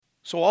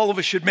So all of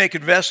us should make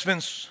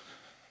investments.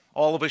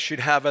 All of us should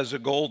have as a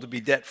goal to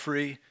be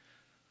debt-free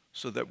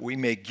so that we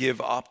may give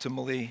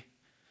optimally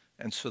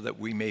and so that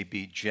we may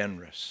be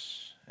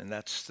generous. And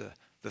that's the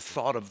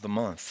thought of the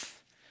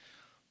month.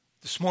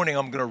 This morning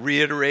I'm going to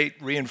reiterate,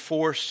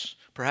 reinforce,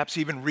 perhaps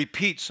even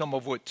repeat some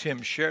of what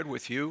Tim shared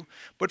with you,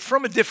 but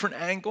from a different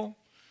angle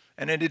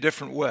and in a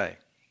different way.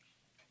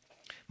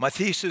 My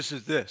thesis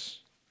is this: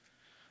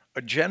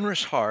 a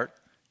generous heart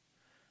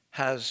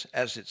has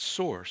as its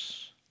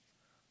source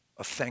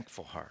a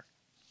thankful heart.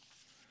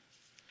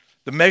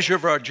 The measure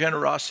of our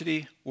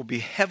generosity will be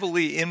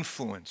heavily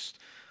influenced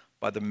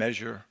by the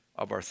measure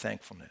of our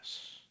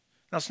thankfulness.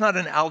 Now, it's not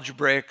an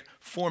algebraic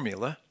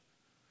formula,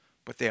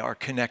 but they are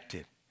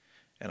connected.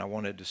 And I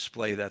want to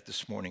display that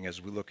this morning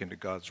as we look into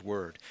God's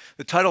Word.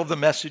 The title of the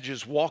message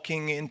is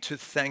Walking into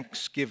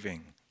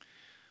Thanksgiving.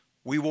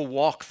 We will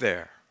walk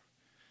there.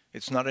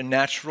 It's not a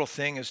natural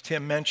thing, as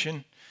Tim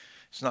mentioned.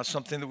 It's not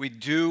something that we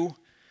do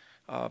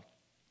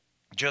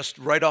just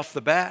right off the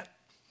bat,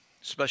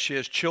 especially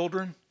as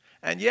children.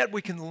 And yet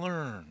we can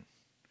learn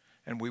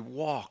and we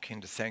walk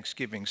into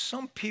Thanksgiving.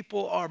 Some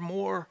people are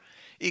more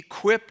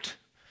equipped.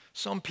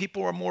 Some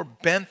people are more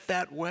bent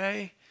that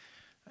way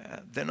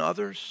than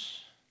others.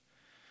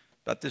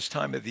 About this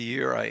time of the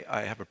year,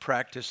 I have a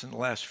practice in the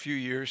last few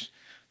years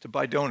to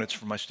buy donuts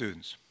for my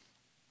students.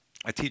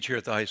 I teach here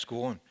at the high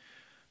school,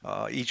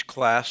 and each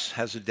class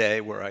has a day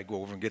where I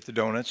go over and get the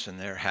donuts, and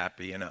they're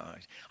happy. And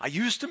I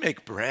used to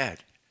make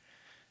bread.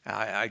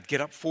 I'd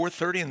get up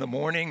 4:30 in the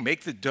morning,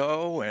 make the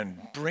dough,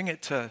 and bring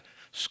it to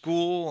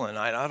school. And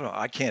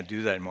I can't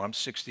do that anymore. I'm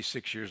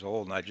 66 years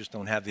old, and I just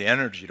don't have the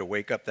energy to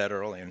wake up that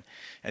early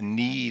and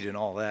knead and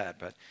all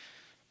that.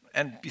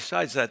 And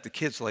besides that, the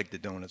kids like the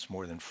donuts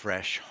more than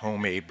fresh,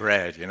 homemade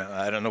bread.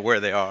 I don't know where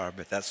they are,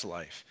 but that's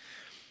life.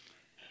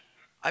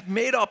 I've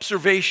made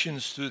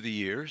observations through the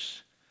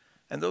years,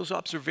 and those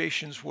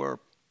observations were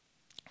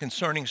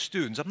concerning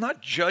students. I'm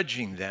not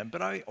judging them,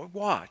 but I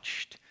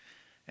watched.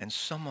 And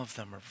some of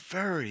them are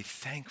very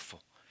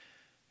thankful.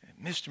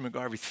 And Mr.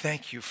 McGarvey,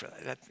 thank you for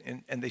that.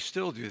 And they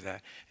still do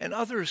that. And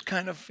others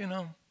kind of,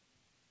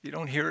 you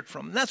don't hear it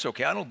from them. That's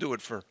okay. I don't do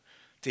it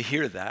to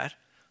hear that.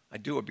 I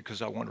do it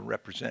because I want to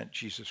represent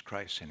Jesus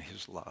Christ and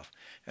his love.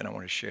 And I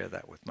want to share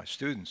that with my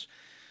students.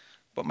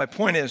 But my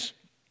point is,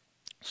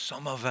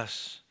 some of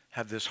us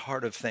have this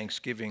heart of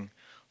thanksgiving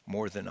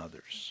more than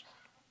others.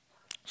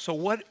 So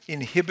what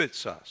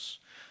inhibits us?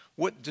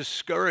 What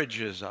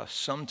discourages us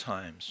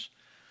sometimes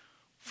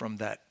from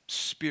that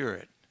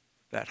spirit,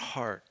 that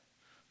heart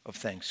of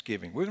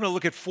thanksgiving? We're going to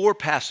look at 4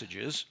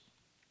 passages,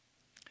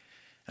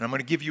 and I'm going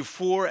to give you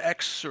 4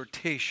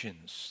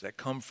 exhortations that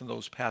come from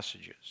those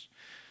passages.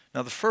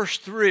 Now, the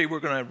first 3, we're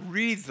going to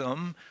read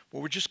them,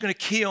 but we're just going to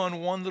key on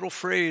one little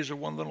phrase or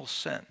one little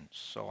sentence.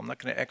 So I'm not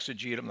going to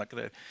exegete. I'm not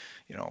going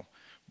to,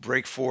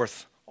 break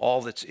forth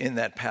all that's in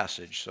that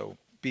passage. So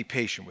be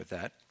patient with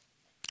that.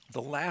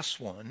 The last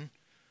one,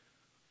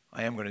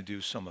 I am going to do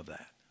some of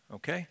that,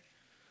 okay?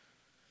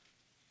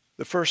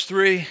 The first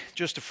 3,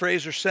 just a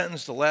phrase or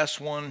sentence. The last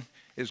one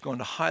is going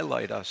to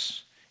highlight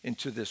us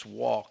into this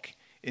walk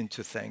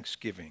into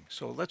thanksgiving.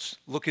 So let's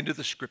look into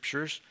the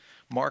scriptures.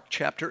 Mark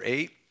chapter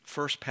 8,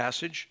 first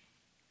passage.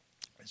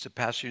 It's a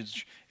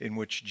passage in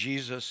which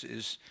Jesus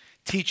is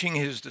teaching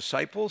his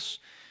disciples,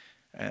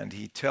 and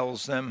he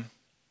tells them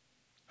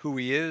who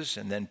he is,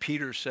 and then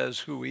Peter says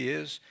who he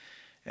is.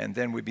 And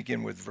then we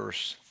begin with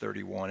verse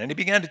 31. And he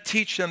began to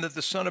teach them that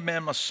the Son of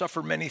Man must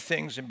suffer many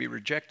things and be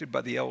rejected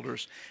by the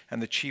elders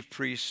and the chief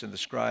priests and the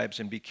scribes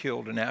and be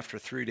killed and after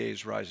 3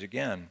 days rise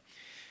again.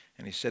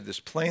 And he said this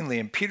plainly.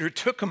 And Peter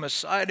took him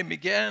aside and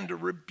began to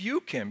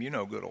rebuke him. You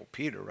know good old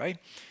Peter, right?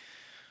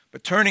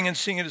 But turning and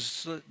seeing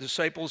his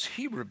disciples,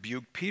 he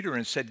rebuked Peter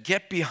and said,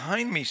 "Get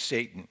behind me,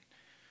 Satan,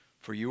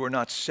 for you are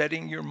not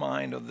setting your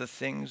mind on the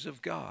things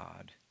of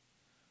God,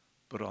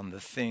 but on the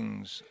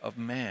things of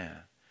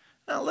man."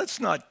 Now, let's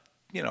not,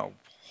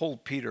 hold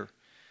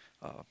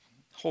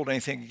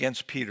anything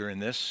against Peter in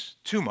this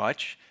too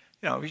much.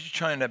 He's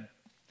trying to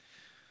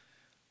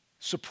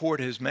support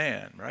his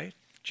man, right?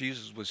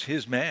 Jesus was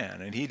his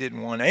man, and he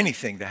didn't want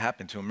anything to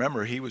happen to him.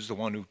 Remember, he was the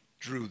one who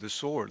drew the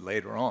sword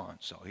later on,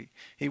 so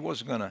he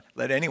wasn't going to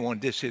let anyone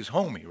diss his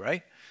homie,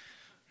 right?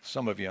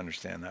 Some of you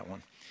understand that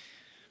one.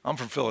 I'm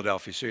from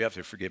Philadelphia, so you have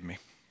to forgive me.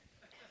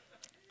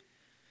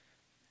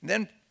 And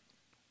then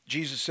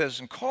Jesus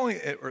says,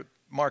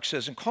 Mark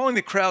says, and calling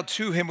the crowd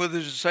to him with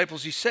his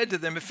disciples, he said to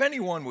them, "If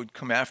anyone would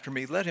come after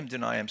me, let him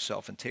deny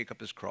himself and take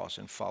up his cross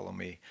and follow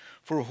me.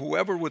 For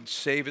whoever would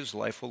save his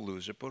life will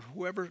lose it, but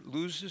whoever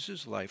loses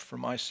his life for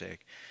my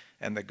sake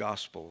and the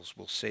gospel's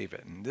will save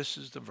it." And this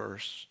is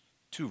the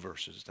 2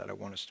 verses that I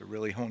want us to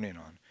really hone in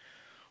on.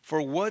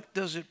 "For what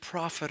does it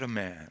profit a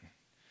man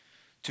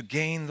to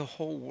gain the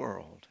whole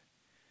world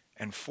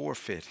and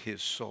forfeit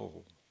his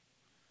soul?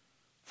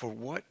 For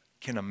what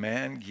can a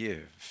man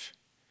give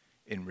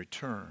in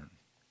return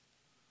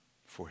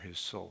for his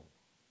soul?"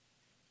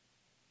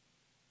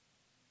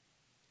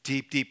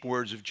 Deep, deep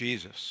words of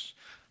Jesus.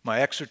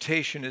 My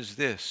exhortation is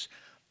this: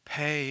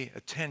 pay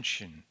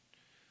attention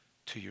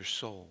to your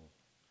soul.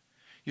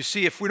 You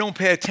see, if we don't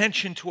pay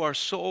attention to our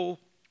soul,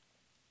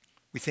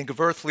 we think of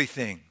earthly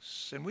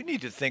things. And we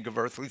need to think of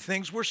earthly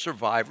things. We're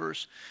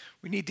survivors.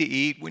 We need to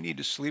eat. We need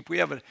to sleep.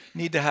 We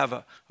need to have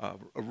a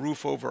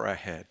roof over our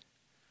head.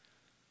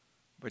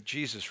 But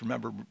Jesus,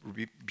 remember,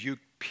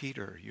 rebuked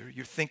Peter.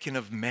 You're thinking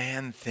of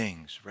man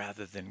things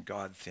rather than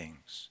God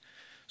things.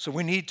 So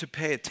we need to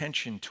pay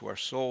attention to our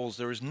souls.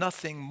 There is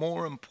nothing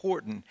more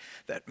important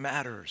that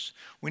matters.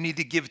 We need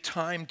to give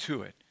time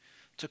to it,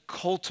 to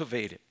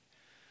cultivate it.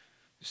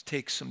 This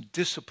takes some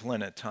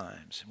discipline at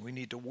times, and we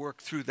need to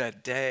work through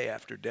that day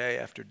after day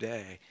after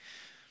day.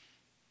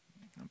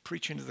 I'm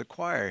preaching to the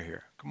choir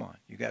here. Come on,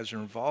 you guys are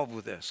involved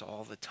with this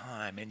all the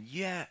time. And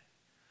yet,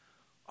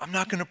 I'm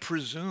not going to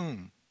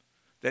presume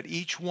that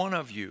each one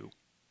of you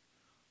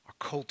are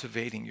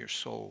cultivating your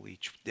soul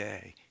each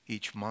day,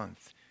 each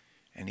month,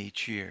 and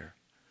each year.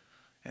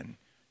 And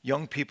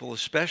young people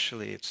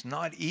especially, it's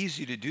not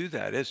easy to do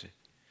that, is it?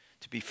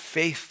 To be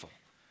faithful.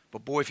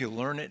 But boy, if you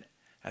learn it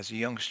as a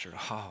youngster,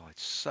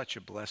 it's such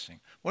a blessing.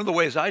 One of the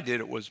ways I did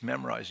it was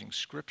memorizing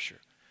Scripture.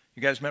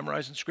 You guys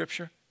memorizing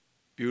Scripture?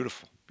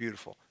 Beautiful,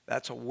 beautiful.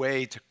 That's a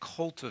way to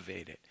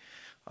cultivate it.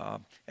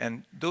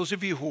 And those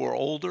of you who are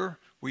older,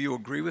 will you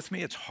agree with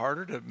me? It's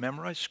harder to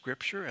memorize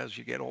Scripture as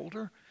you get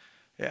older.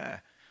 Yeah.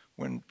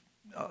 When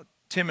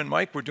Tim and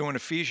Mike were doing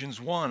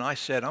Ephesians 1, I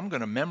said, I'm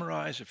going to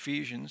memorize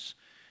Ephesians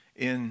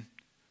in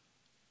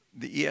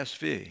the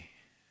ESV.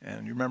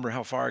 And you remember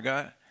how far I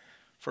got?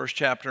 First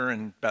chapter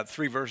and about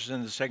 3 verses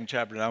into the second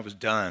chapter, and I was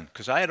done.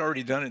 Because I had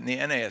already done it in the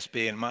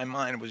NASB, and my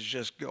mind was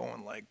just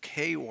going like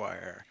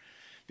haywire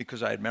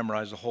because I had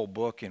memorized the whole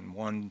book in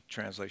one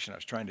translation. I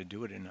was trying to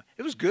do it in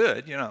it was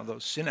good,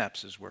 those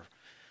synapses were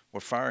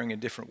firing in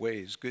different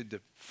ways. Good to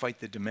fight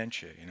the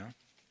dementia,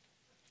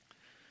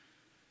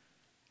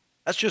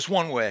 That's just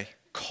one way.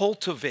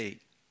 Cultivate.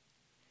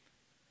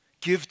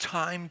 Give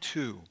time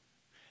to.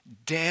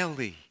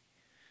 Daily.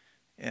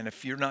 And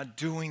if you're not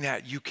doing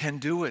that, you can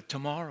do it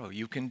tomorrow.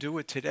 You can do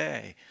it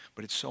today.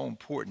 But it's so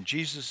important.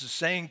 Jesus is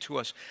saying to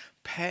us,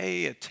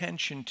 pay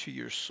attention to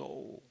your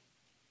soul.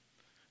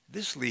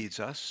 This leads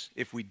us,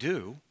 if we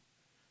do,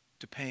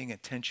 to paying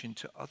attention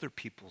to other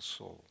people's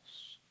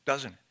souls,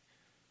 doesn't it?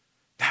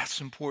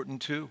 That's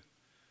important too.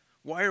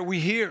 Why are we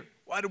here?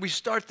 Why do we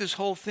start this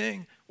whole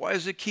thing? Why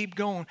does it keep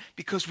going?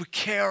 Because we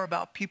care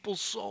about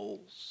people's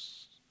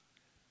souls.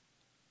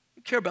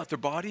 We care about their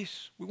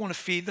bodies. We want to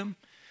feed them.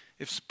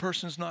 If a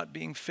person's not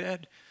being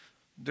fed,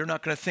 they're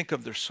not going to think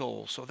of their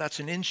soul. So that's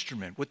an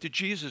instrument. What did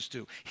Jesus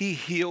do? He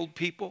healed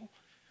people.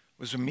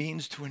 It was a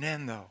means to an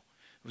end, though.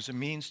 It was a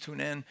means to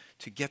an end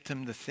to get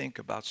them to think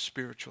about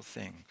spiritual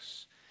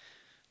things.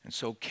 And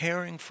so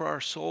caring for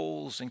our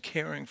souls and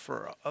caring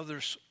for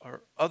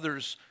our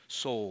others'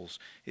 souls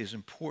is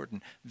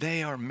important.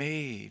 They are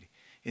made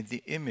in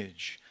the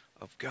image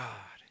of God.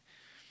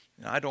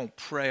 And I don't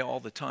pray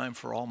all the time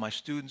for all my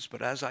students,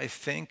 but as I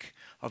think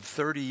of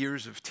 30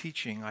 years of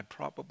teaching, I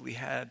probably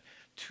had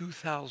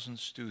 2,000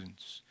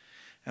 students.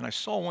 And I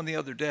saw one the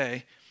other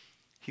day.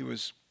 He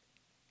was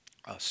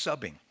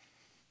subbing.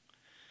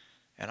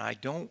 And I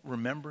don't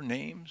remember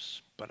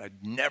names, but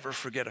I'd never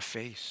forget a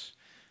face.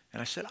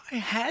 And I said, I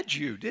had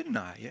you, didn't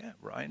I? Yeah,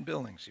 Ryan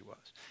Billings he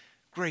was.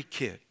 Great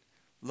kid.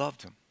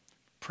 Loved him.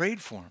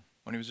 Prayed for him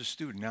when he was a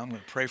student. Now I'm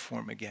going to pray for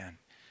him again.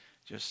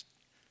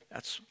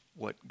 That's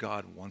what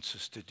God wants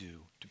us to do,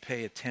 to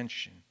pay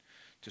attention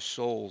to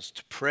souls,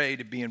 to pray,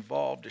 to be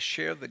involved, to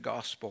share the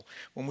gospel.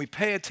 When we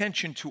pay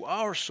attention to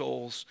our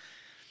souls,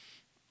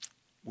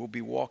 we'll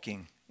be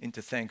walking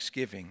into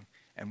Thanksgiving,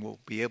 and we'll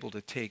be able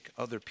to take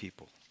other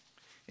people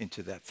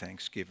into that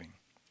Thanksgiving.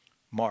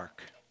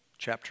 Mark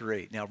chapter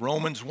 8. Now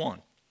Romans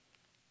 1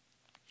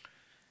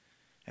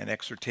 and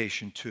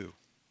exhortation 2.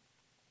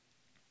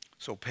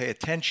 So pay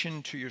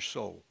attention to your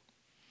soul.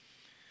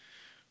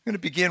 I'm going to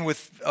begin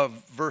with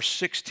verse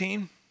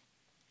 16.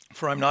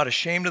 For I'm not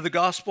ashamed of the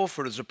gospel,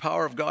 for it is the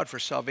power of God for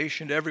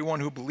salvation to everyone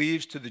who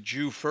believes, to the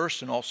Jew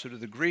first and also to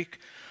the Greek.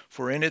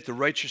 For in it the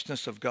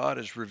righteousness of God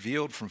is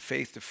revealed from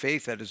faith to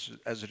faith,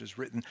 as it is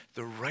written,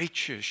 the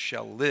righteous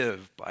shall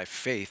live by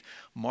faith.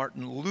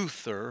 Martin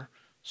Luther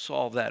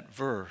saw that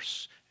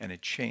verse, and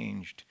it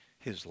changed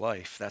his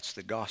life. That's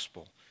the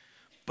gospel.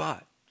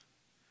 But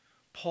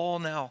Paul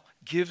now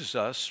gives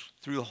us,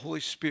 through the Holy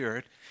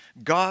Spirit,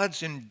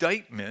 God's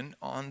indictment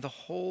on the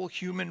whole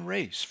human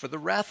race. For the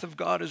wrath of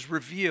God is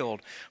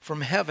revealed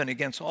from heaven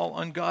against all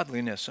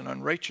ungodliness and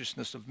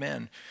unrighteousness of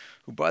men,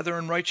 who by their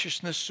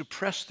unrighteousness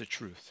suppress the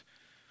truth.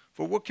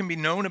 For what can be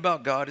known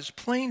about God is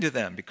plain to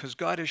them, because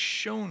God has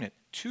shown it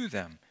to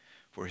them.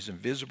 For his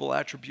invisible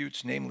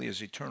attributes, namely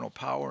his eternal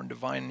power and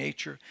divine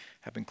nature,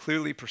 have been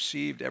clearly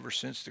perceived ever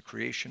since the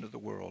creation of the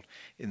world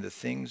in the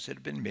things that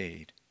have been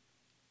made.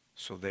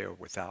 So they are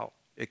without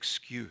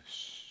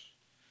excuse.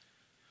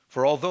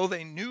 For although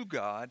they knew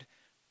God,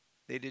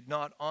 they did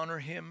not honor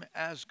him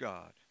as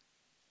God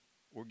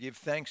or give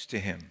thanks to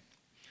him,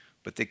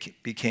 But they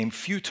became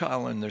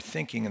futile in their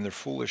thinking, and their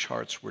foolish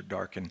hearts were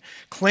darkened.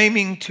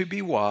 Claiming to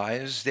be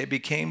wise, they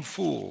became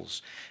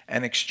fools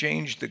and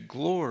exchanged the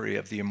glory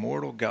of the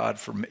immortal God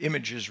for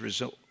images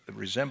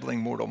resembling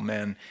mortal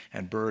men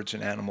and birds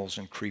and animals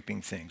and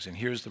creeping things. And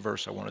here's the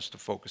verse I want us to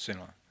focus in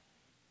on.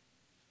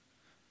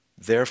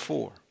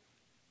 Therefore,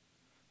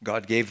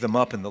 God gave them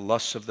up in the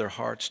lusts of their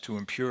hearts to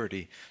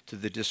impurity, to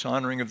the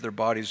dishonoring of their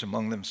bodies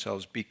among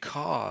themselves,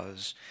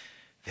 because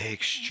they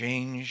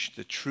exchanged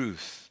the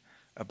truth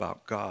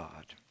about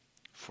God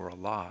for a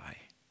lie,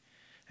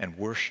 and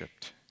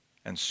worshipped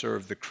and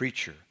served the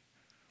creature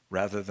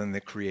rather than the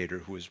Creator,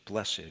 who is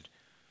blessed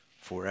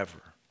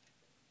forever.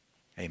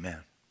 Amen.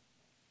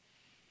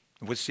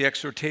 What's the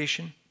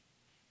exhortation?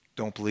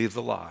 Don't believe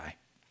the lie.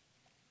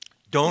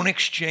 Don't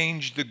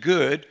exchange the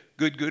good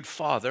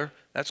Father,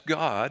 that's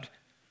God,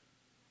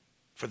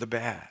 for the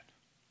bad.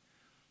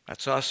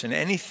 That's us and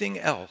anything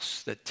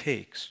else that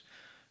takes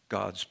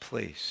God's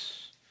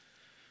place.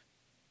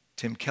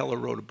 Tim Keller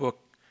wrote a book,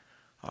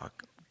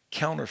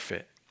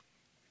 Counterfeit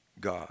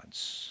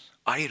Gods.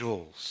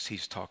 Idols,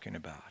 he's talking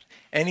about.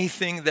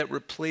 Anything that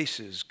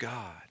replaces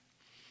God.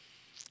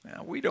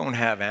 Now, we don't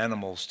have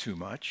animals too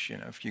much. You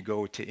know, if you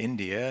go to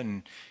India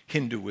and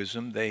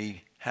Hinduism,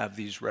 they have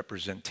these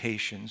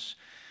representations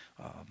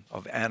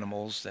of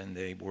animals, and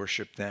they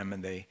worship them,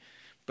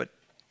 but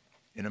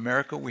in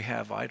America we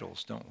have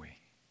idols, don't we?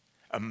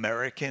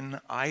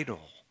 American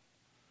Idol.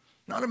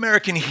 Not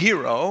American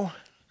Hero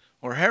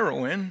or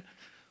Heroine,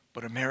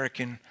 but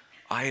American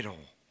Idol.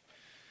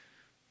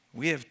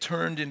 We have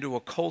turned into a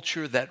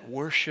culture that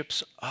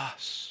worships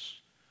us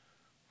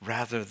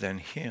rather than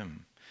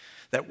Him,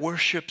 that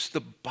worships the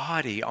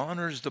body,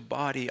 honors the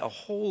body a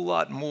whole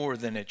lot more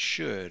than it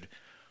should,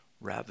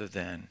 rather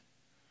than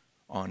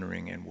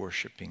honoring and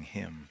worshiping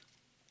Him.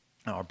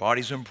 Now, our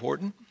bodies are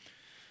important.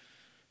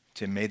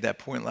 Tim made that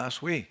point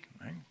last week,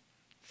 right?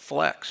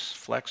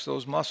 Flex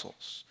those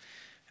muscles.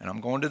 And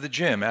I'm going to the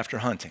gym after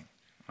hunting.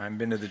 I haven't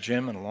been to the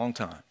gym in a long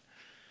time.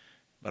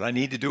 But I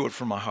need to do it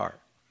for my heart.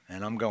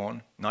 And I'm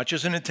going, not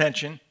just an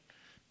intention.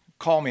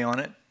 Call me on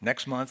it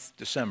next month,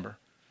 December.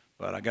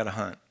 But I got to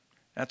hunt.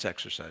 That's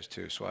exercise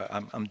too, so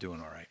I'm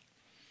doing all right.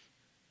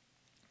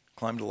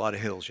 Climbed a lot of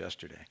hills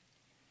yesterday.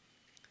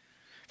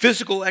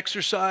 Physical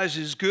exercise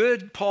is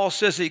good. Paul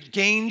says it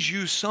gains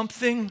you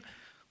something,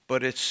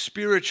 but it's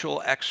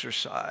spiritual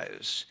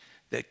exercise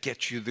that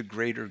gets you the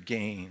greater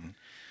gain.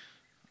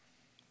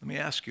 Let me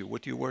ask you,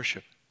 what do you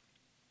worship?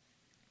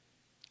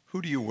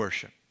 Who do you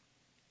worship?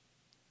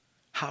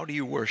 How do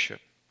you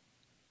worship?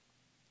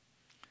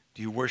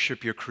 Do you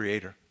worship your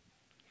Creator?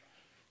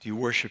 Do you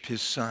worship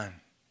His Son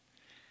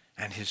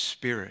and His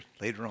Spirit?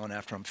 Later on,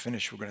 after I'm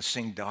finished, we're going to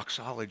sing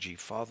doxology,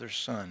 Father,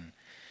 Son,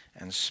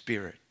 and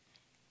Spirit.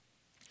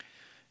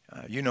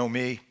 You know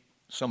me,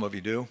 some of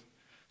you do.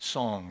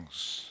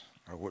 Songs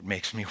are what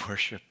makes me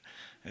worship.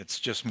 It's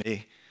just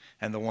me.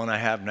 And the one I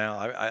have now,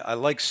 I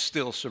like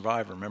Still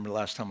Survivor. Remember the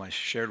last time I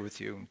shared with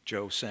you,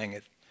 Joe sang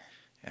it,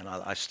 and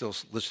I still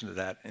listen to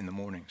that in the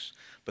mornings.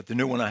 But the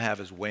new one I have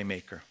is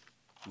Waymaker.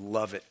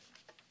 Love it.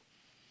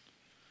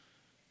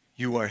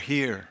 You are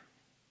here,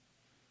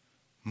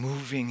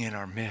 moving in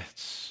our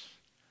midst.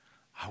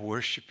 I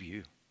worship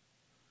you.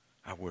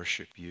 I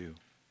worship you.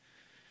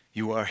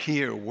 You are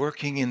here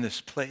working in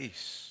this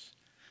place.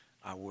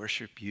 I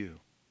worship you.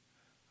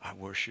 I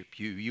worship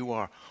you. You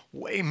are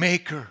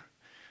Waymaker,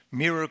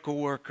 miracle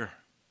worker,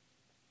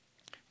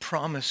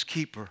 promise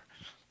keeper,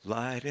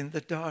 light in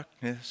the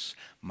darkness.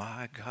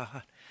 My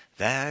God,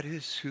 that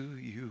is who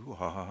you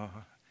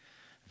are.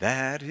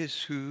 That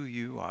is who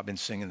you are. I've been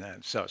singing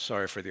that. So,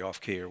 sorry for the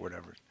off key or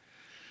whatever.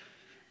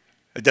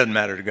 It doesn't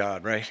matter to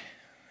God, right?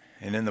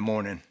 And in the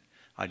morning,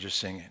 I just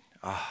sing it.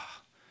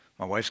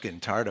 My wife's getting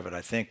tired of it,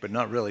 I think, but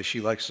not really.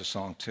 She likes the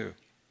song too.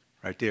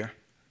 Right there?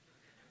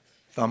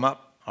 Thumb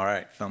up? All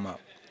right, thumb up.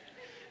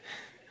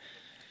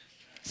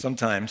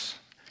 Sometimes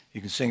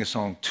you can sing a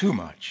song too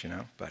much,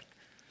 but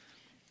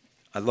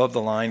I love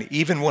the line,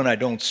 even when I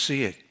don't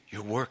see it,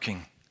 you're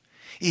working.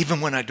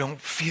 Even when I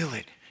don't feel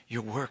it,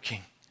 you're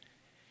working.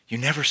 You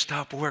never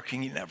stop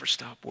working. You never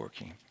stop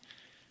working.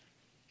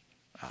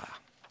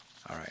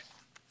 All right.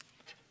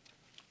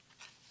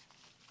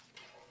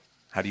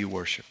 How do you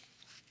worship?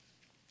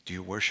 Do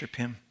you worship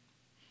Him?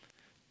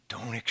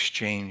 Don't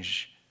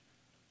exchange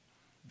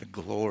the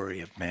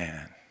glory of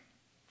man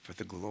for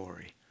the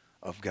glory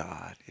of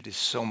God. It is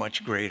so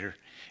much greater.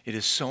 It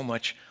is so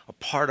much a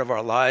part of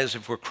our lives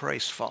if we're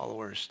Christ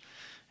followers.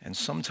 And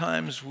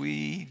sometimes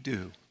we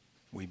do.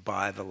 We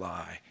buy the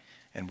lie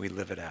and we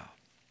live it out.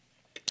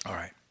 All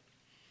right.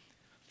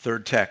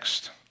 Third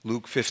text,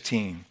 Luke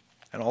 15.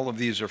 And all of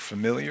these are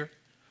familiar.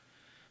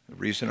 The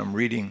reason I'm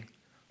reading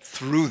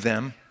through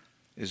them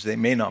is they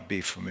may not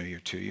be familiar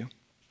to you.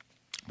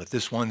 But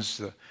this one's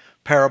the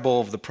parable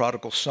of the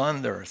prodigal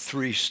son. There are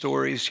three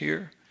stories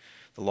here.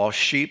 The lost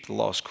sheep, the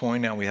lost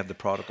coin. Now we have the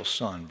prodigal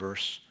son,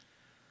 verse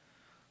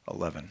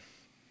 11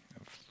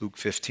 of Luke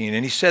 15.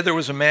 And he said there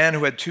was a man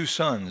who had 2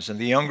 sons, and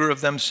the younger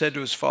of them said to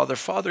his father,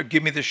 Father,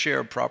 give me the share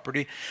of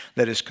property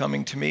that is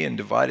coming to me. And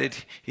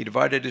he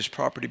divided his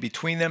property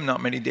between them.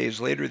 Not many days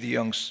later, the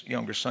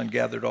younger son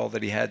gathered all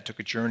that he had,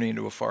 took a journey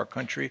into a far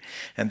country,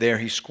 and there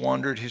he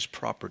squandered his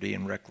property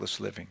in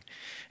reckless living.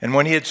 And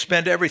when he had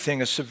spent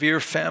everything, a severe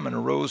famine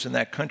arose in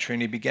that country,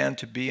 and he began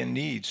to be in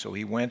need. So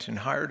he went and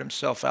hired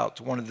himself out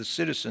to one of the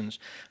citizens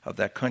of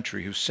that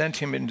country, who sent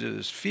him into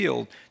his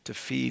field to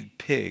feed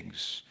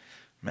pigs.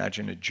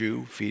 Imagine a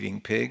Jew feeding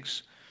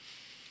pigs.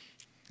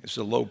 It's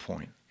a low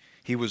point.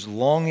 He was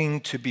longing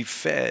to be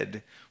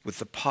fed with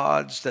the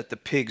pods that the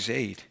pigs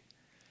ate,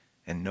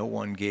 and no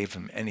one gave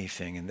him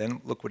anything. And then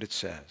look what it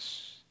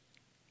says.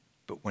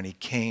 But when he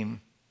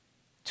came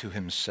to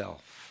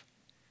himself,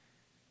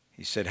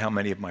 he said, how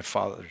many of my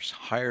father's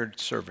hired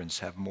servants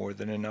have more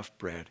than enough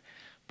bread,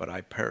 but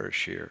I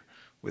perish here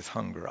with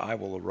hunger? I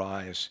will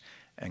arise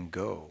and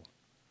go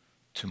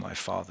to my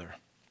father.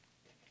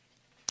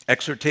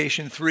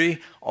 Exhortation 3,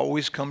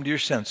 always come to your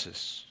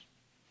senses.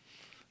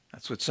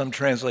 That's what some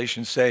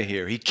translations say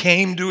here. He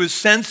came to his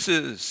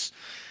senses.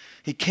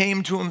 He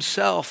came to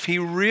himself. He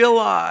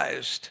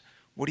realized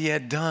what he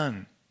had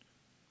done.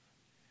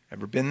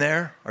 Ever been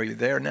there? Are you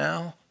there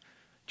now?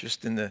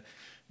 Just in the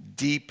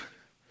deep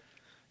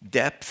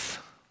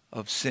depth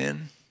of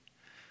sin?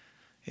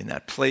 In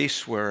that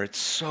place where it's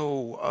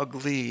so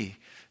ugly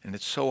and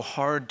it's so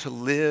hard to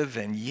live,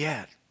 and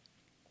yet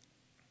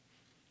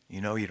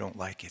you know you don't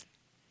like it.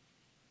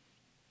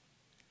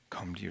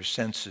 Come to your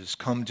senses.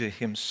 Come to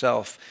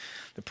himself.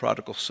 The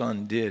prodigal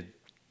son did.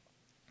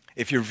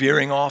 If you're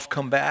veering off,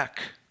 come back.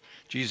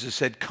 Jesus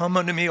said, come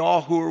unto me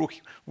all who are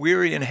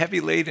weary and heavy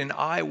laden,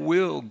 I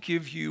will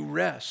give you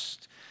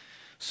rest.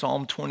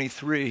 Psalm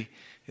 23,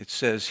 it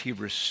says, he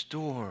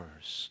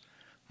restores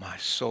my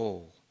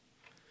soul.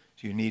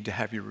 Do you need to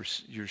have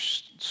your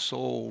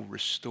soul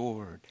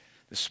restored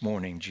this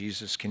morning?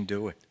 Jesus can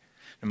do it.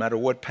 No matter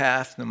what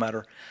path, no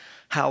matter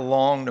how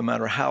long, no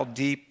matter how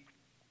deep,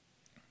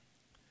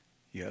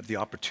 you have the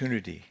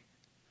opportunity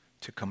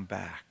to come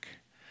back.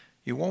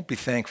 You won't be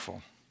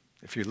thankful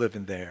if you're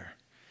living there.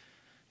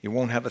 You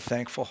won't have a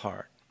thankful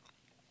heart.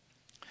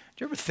 Do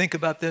you ever think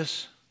about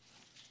this?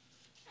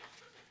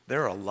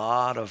 There are a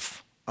lot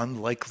of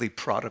unlikely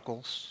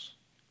prodigals.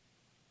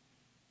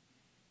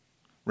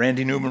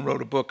 Randy Newman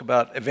wrote a book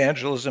about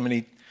evangelism, and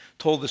he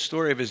told the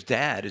story of his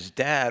dad. His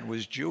dad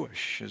was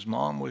Jewish. His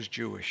mom was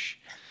Jewish.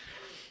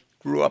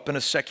 Grew up in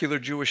a secular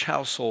Jewish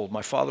household.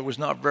 My father was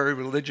not very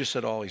religious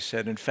at all, he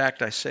said. In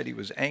fact, I said he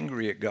was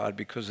angry at God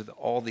because of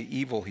all the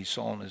evil he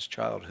saw in his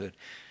childhood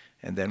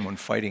and then when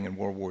fighting in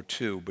World War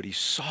II. But he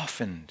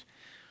softened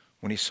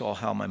when he saw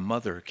how my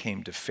mother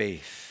came to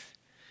faith,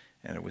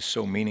 and it was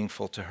so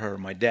meaningful to her.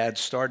 My dad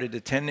started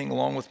attending,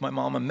 along with my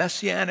mom, a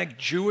Messianic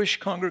Jewish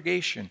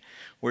congregation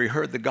where he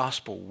heard the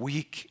gospel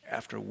week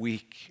after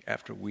week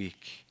after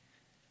week,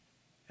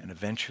 and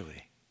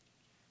eventually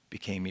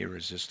became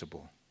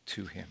irresistible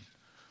to him.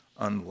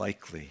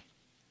 Unlikely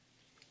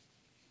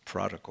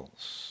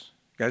prodigals.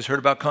 You guys heard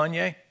about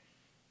Kanye?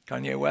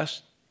 Kanye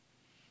West?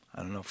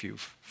 I don't know if you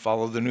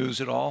follow the news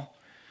at all.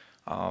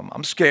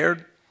 I'm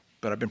scared,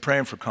 but I've been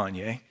praying for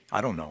Kanye. I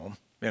don't know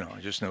him.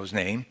 I just know his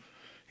name.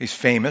 He's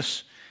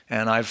famous,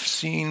 and I've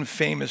seen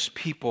famous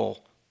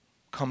people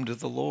come to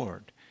the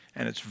Lord,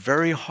 and it's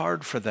very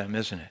hard for them,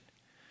 isn't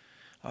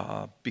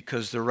it?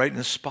 Because they're right in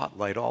the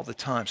spotlight all the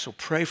time. So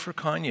pray for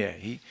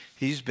Kanye.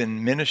 He's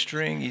been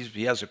ministering.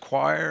 He has a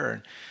choir,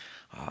 and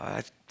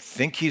I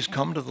think he's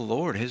come to the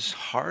Lord. His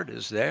heart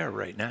is there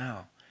right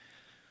now.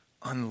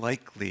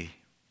 Unlikely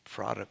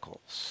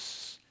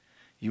prodigals.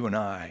 You and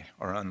I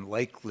are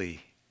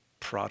unlikely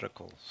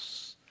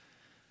prodigals.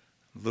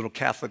 Little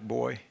Catholic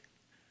boy,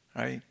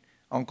 right?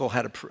 Uncle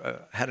had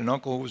an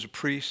uncle who was a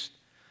priest.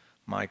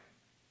 My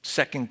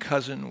second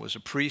cousin was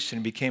a priest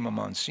and became a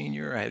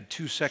Monsignor. I had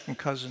 2 second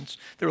cousins.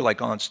 They were like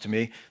aunts to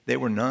me. They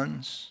were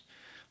nuns.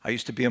 I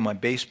used to be in my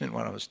basement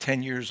when I was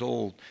 10 years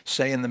old,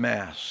 saying the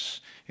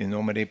Mass. In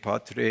nomine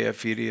Patria,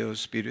 Filio,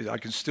 Spiritus. I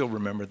can still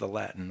remember the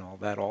Latin, all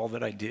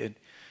that I did.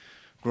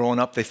 Growing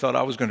up, they thought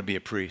I was going to be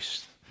a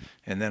priest.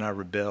 And then I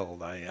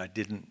rebelled. I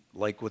didn't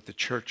like what the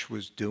church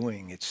was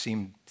doing. It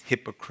seemed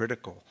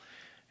hypocritical.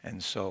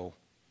 And so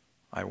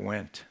I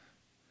went.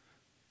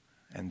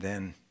 And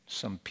then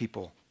some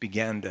people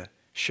began to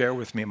share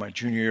with me in my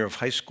junior year of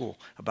high school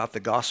about the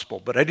gospel,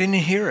 but I didn't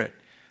hear it.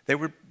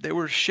 They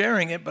were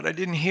sharing it, but I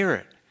didn't hear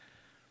it.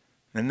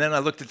 And then I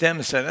looked at them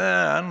and said,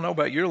 I don't know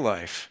about your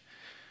life.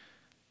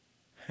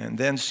 And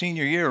then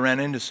senior year, I ran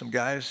into some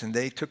guys, and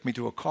they took me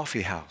to a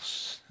coffee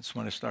house. That's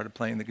when I started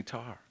playing the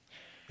guitar.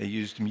 They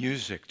used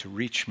music to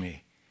reach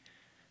me.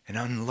 An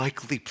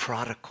unlikely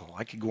prodigal.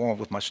 I could go on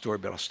with my story,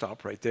 but I'll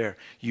stop right there.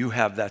 You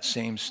have that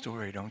same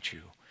story, don't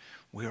you?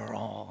 We are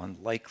all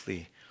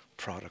unlikely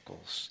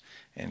prodigals,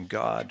 and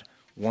God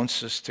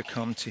wants us to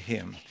come to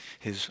him.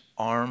 His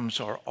arms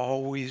are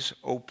always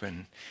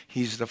open.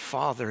 He's the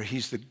Father.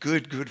 He's the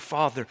good, good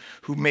Father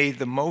who made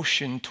the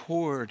motion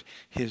toward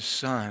his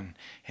Son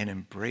and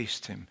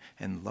embraced him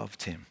and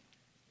loved him.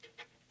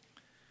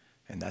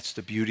 And that's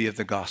the beauty of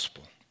the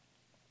gospel.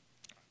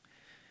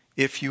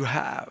 If you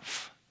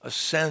have a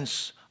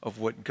sense of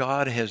what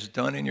God has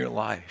done in your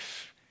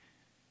life,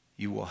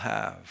 you will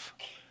have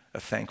a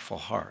thankful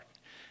heart.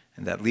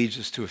 And that leads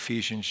us to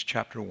Ephesians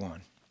chapter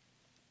 1.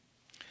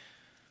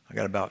 I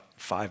got about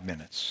 5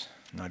 minutes,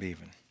 not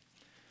even.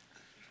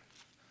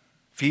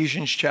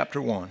 Ephesians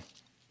chapter 1.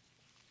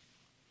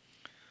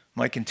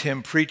 Mike and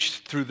Tim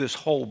preached through this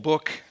whole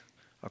book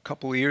a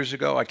couple of years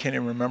ago. I can't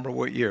even remember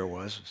what year it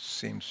was. It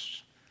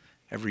seems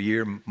every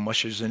year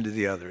mushes into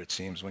the other, it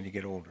seems, when you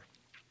get older.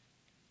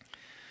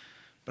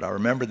 But I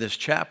remember this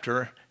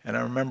chapter, and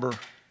I remember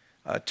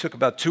it took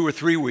about 2 or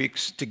 3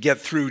 weeks to get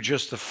through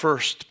just the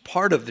first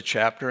part of the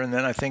chapter, and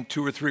then I think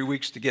 2 or 3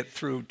 weeks to get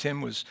through.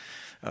 Tim was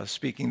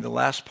speaking the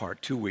last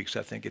part, 2 weeks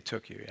I think it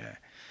took you. Yeah.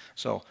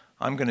 So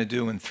I'm going to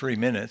do in 3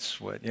 minutes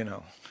what,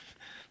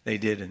 they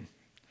did in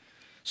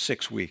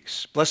 6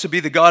 weeks. Blessed be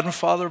the God and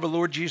Father of our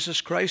Lord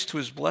Jesus Christ, who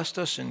has blessed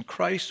us in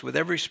Christ with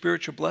every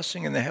spiritual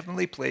blessing in the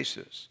heavenly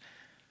places.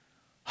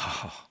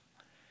 Oh,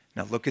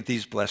 now look at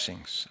these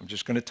blessings. I'm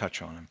just going to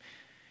touch on them.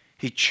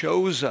 He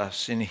chose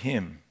us in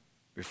him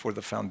before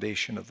the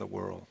foundation of the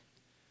world,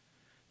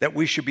 that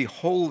we should be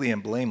holy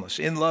and blameless.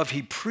 In love,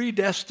 he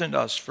predestined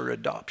us for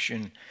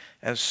adoption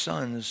as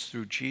sons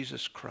through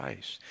Jesus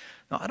Christ.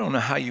 Now, I don't know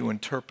how you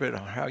interpret or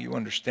how you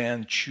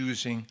understand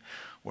choosing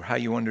or how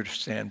you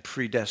understand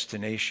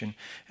predestination.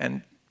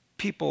 And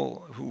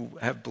people who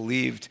have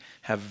believed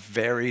have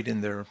varied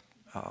in their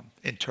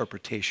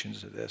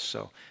interpretations of this.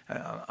 So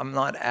I'm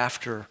not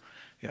after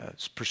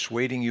it's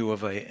persuading you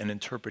of an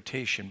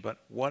interpretation, but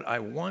what I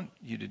want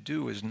you to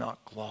do is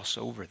not gloss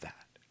over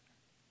that.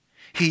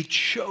 He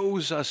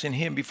chose us in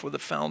him before the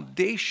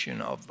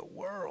foundation of the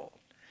world.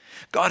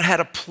 God had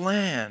a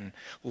plan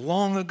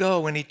long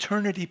ago in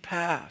eternity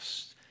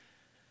past,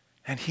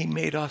 and he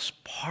made us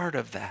part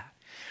of that,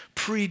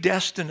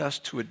 predestined us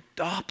to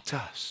adopt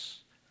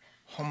us.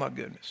 Oh my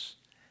goodness.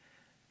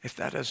 If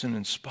that doesn't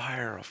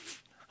inspire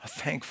a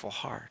thankful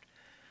heart,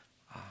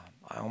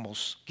 I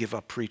almost give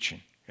up preaching,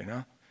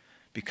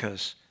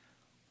 because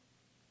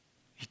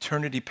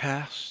eternity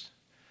past,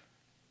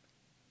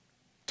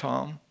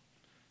 Tom,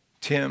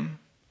 Tim,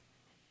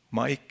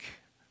 Mike,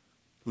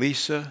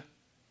 Lisa,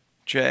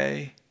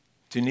 Jay,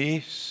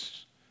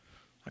 Denise,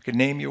 I could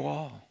name you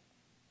all.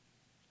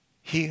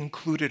 He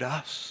included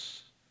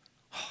us.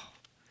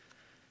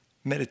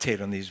 Meditate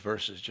on these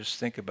verses. Just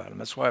think about them.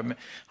 That's why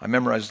I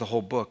memorized the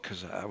whole book,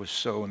 because I was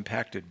so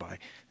impacted by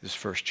this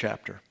first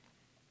chapter.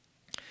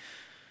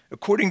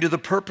 According to the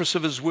purpose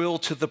of his will,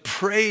 to the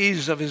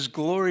praise of his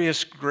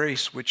glorious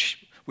grace,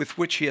 with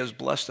which he has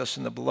blessed us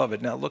in the beloved.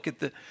 Now look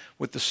at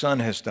what the Son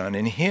has done.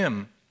 In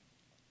him,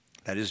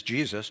 that is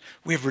Jesus,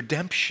 we have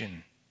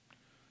redemption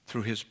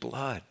through his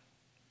blood.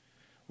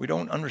 We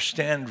don't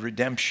understand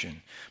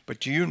redemption,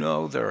 but do you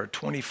know there are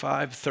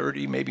 25,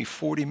 30, maybe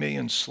 40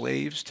 million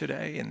slaves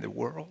today in the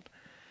world?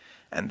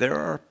 And there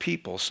are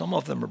people, some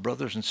of them are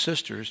brothers and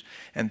sisters,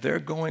 and they're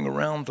going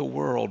around the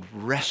world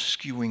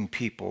rescuing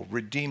people,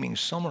 redeeming.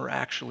 Some are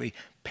actually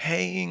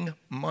paying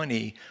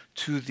money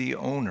to the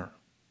owner,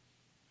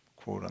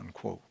 quote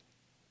unquote.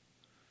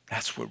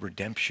 That's what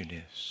redemption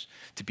is,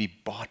 to be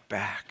bought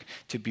back,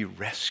 to be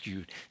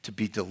rescued, to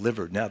be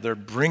delivered. Now they're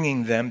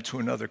bringing them to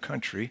another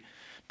country,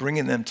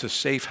 bringing them to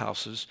safe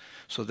houses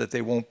so that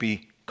they won't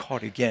be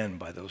caught again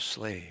by those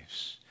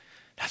slaves.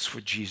 That's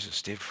what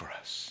Jesus did for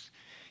us.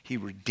 He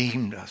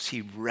redeemed us.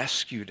 He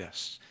rescued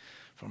us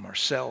from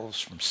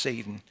ourselves, from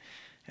Satan,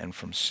 and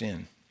from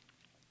sin.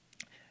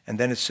 And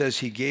then it says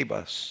he gave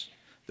us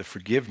the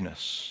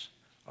forgiveness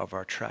of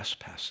our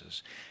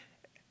trespasses.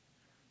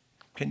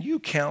 Can you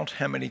count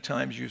how many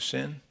times you've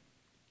sinned?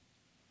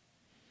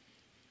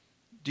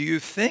 Do you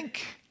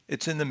think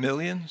it's in the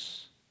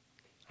millions?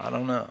 I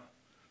don't know.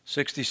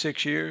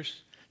 66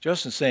 years?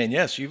 Justin's saying,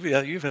 yes, you've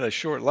had a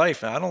short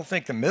life. I don't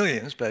think the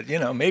millions, but,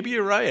 maybe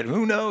you're right.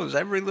 Who knows?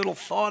 Every little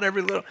thought,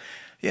 every little,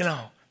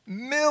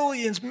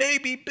 millions,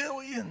 maybe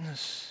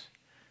billions.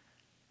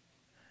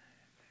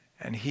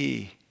 And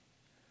he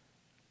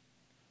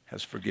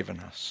has forgiven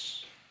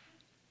us.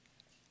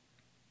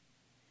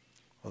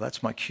 Well,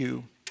 that's my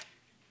cue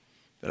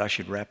that I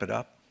should wrap it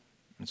up.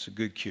 It's a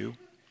good cue.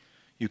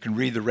 You can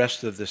read the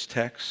rest of this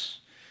text.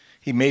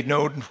 He made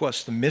known to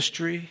us the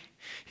mystery.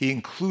 He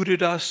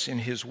included us in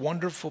his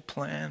wonderful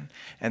plan.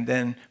 And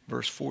then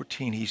verse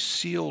 14, he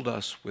sealed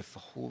us with the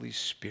Holy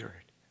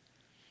Spirit.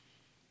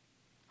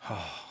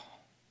 Oh,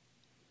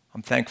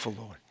 I'm thankful,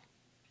 Lord.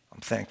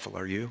 I'm thankful.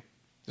 Are you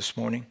this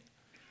morning?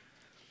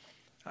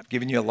 I've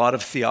given you a lot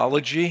of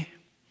theology,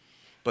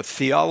 but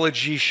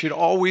theology should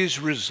always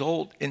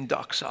result in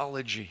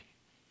doxology.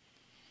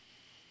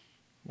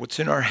 What's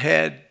in our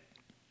head,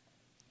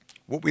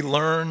 what we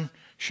learn,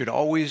 should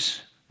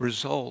always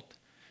result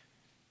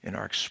in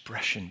our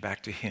expression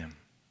back to him.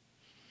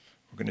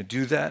 We're going to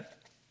do that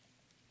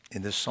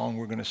in this song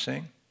we're going to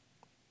sing,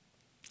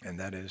 and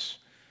that is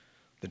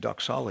the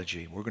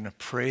doxology. We're going to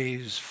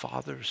praise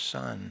Father,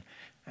 Son,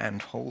 and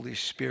Holy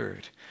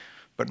Spirit.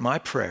 But my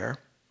prayer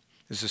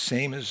is the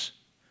same as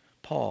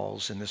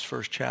Paul's in this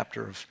first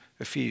chapter of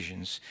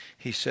Ephesians.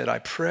 He said, I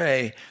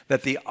pray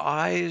that the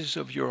eyes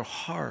of your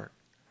heart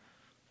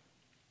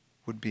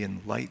would be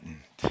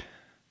enlightened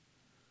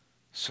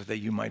so that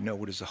you might know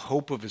what is the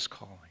hope of his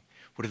calling,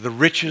 what are the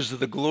riches of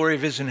the glory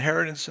of his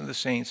inheritance in the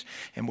saints,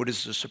 and what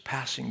is the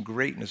surpassing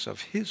greatness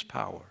of his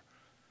power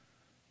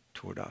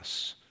toward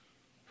us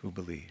who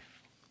believe.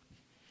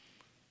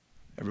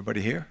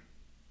 Everybody here?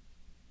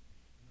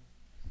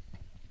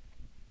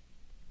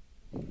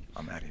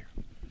 I'm out of here.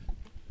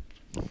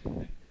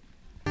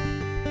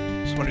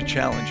 Just want to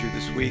challenge you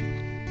this week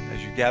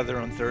as you gather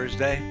on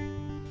Thursday,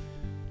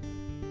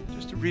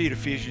 just to read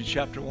Ephesians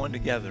chapter 1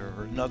 together,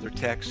 or another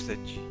text that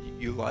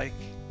you like.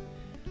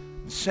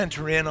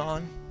 Center in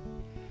on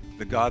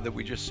the God that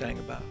we just sang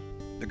about,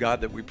 the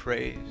God that we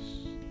praise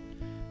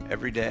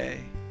every day,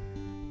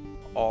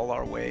 all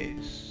our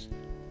ways.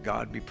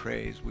 God be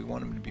praised. We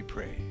want him to be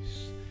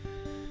praised.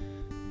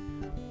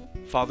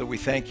 Father, we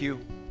thank you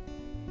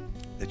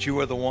that you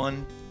are the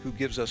one who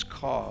gives us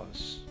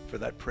cause for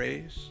that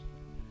praise.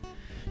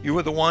 You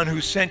are the one who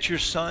sent your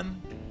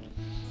Son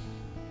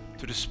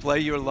to display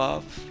your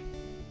love,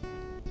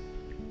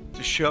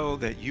 to show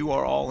that you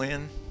are all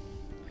in,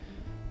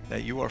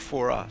 that you are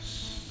for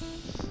us.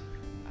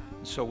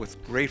 And so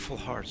with grateful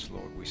hearts,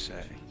 Lord, we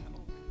say,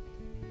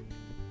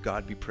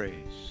 God be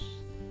praised.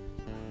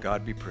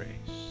 God be praised.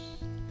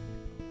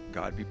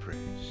 God be praised.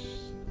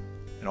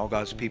 And all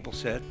God's people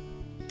said,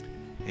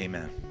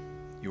 amen.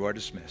 You are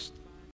dismissed.